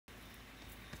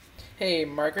Hey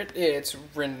Margaret, it's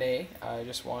Renee. I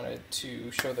just wanted to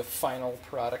show the final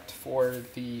product for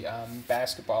the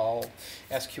basketball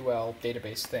SQL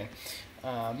database thing.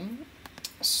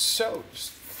 So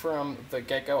from the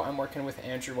get-go, I'm working with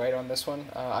Andrew White on this one.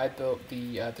 I built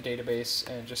the database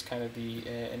and just kind of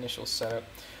the initial setup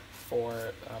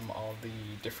for all the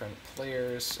different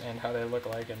players and how they look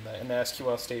like in the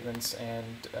SQL statements,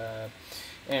 and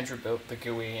Andrew built the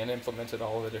GUI and implemented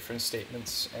all of the different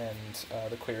statements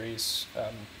and the queries.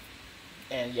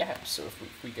 And yeah, so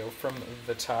if we go from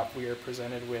the top, we are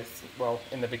presented with, well,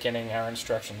 in the beginning, our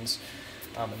instructions.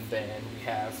 And then we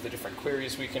have the different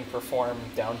queries we can perform.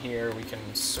 Down here, we can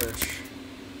search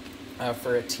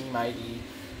for a team ID,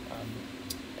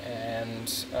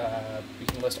 and we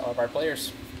can list all of our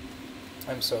players.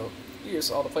 So here's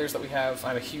all the players that we have.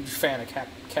 I'm a huge fan of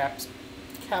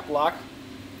cap lock,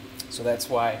 so that's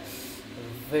why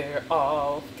they're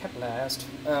all capitalized.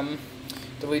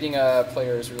 Deleting a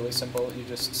player is really simple. You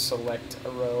just select a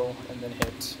row and then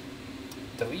hit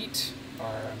delete,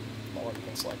 or you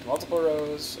can select multiple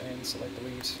rows and select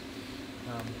delete.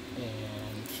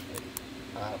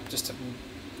 Just to,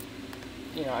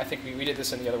 I think we did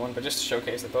this in the other one, but just to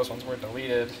showcase that those ones were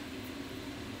deleted.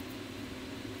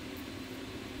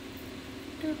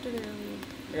 We're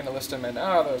going to list them, and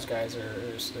those guys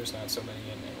there's not so many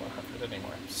in 100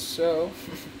 anymore. So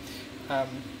we're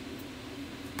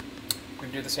going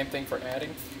to do the same thing for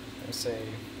adding. I'm going to say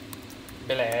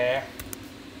Billy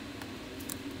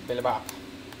Bop,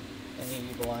 and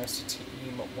he belongs to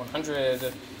team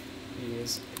 100. He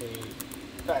is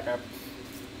a backup,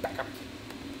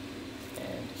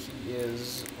 and he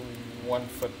is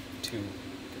 1'2".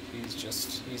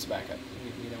 He's backup.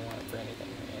 We don't want it for anything.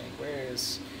 And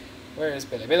where is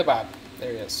Billy? Billy Bob.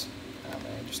 There he is.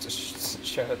 And just to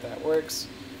show that works.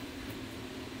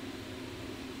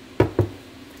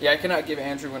 Yeah, I cannot give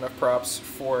Andrew enough props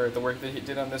for the work that he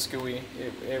did on this GUI.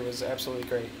 It was absolutely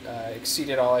great.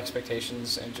 Exceeded all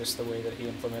expectations, and just the way that he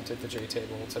implemented the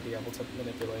JTable to be able to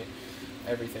manipulate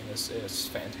everything is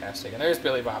fantastic. And there's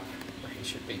Billy Bob, where he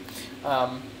should be.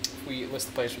 If we list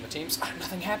the players from the teams,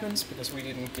 nothing happens because we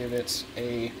didn't give it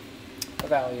a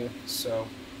value. So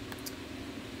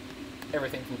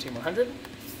everything from team 100,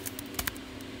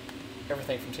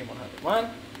 everything from team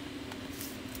 101,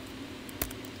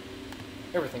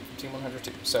 everything from team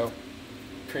 102. So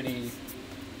pretty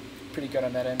good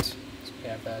on that end. So we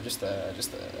have just the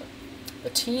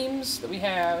teams that we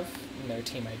have and their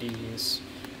team IDs.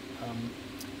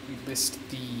 We list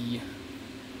the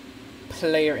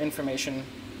player information,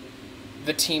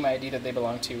 the team ID that they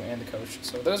belong to, and the coach.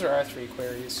 So those are our three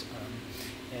queries.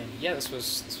 And yeah, this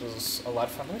was a lot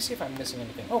of fun. Let me see if I'm missing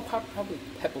anything. Oh, probably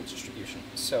Pebble distribution.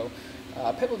 So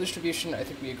Pebble distribution, I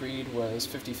think we agreed, was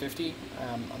 50-50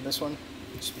 on this one,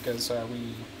 just because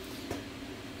we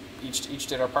each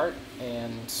did our part.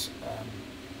 And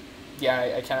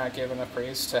yeah, I cannot give enough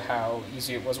praise to how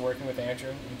easy it was working with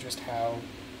Andrew, and just how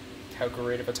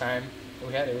great of a time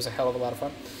we had. It was a hell of a lot of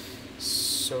fun.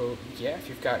 So yeah, if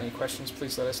you've got any questions,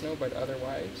 please let us know. But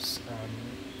otherwise,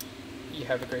 you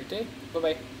have a great day.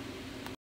 Bye-bye.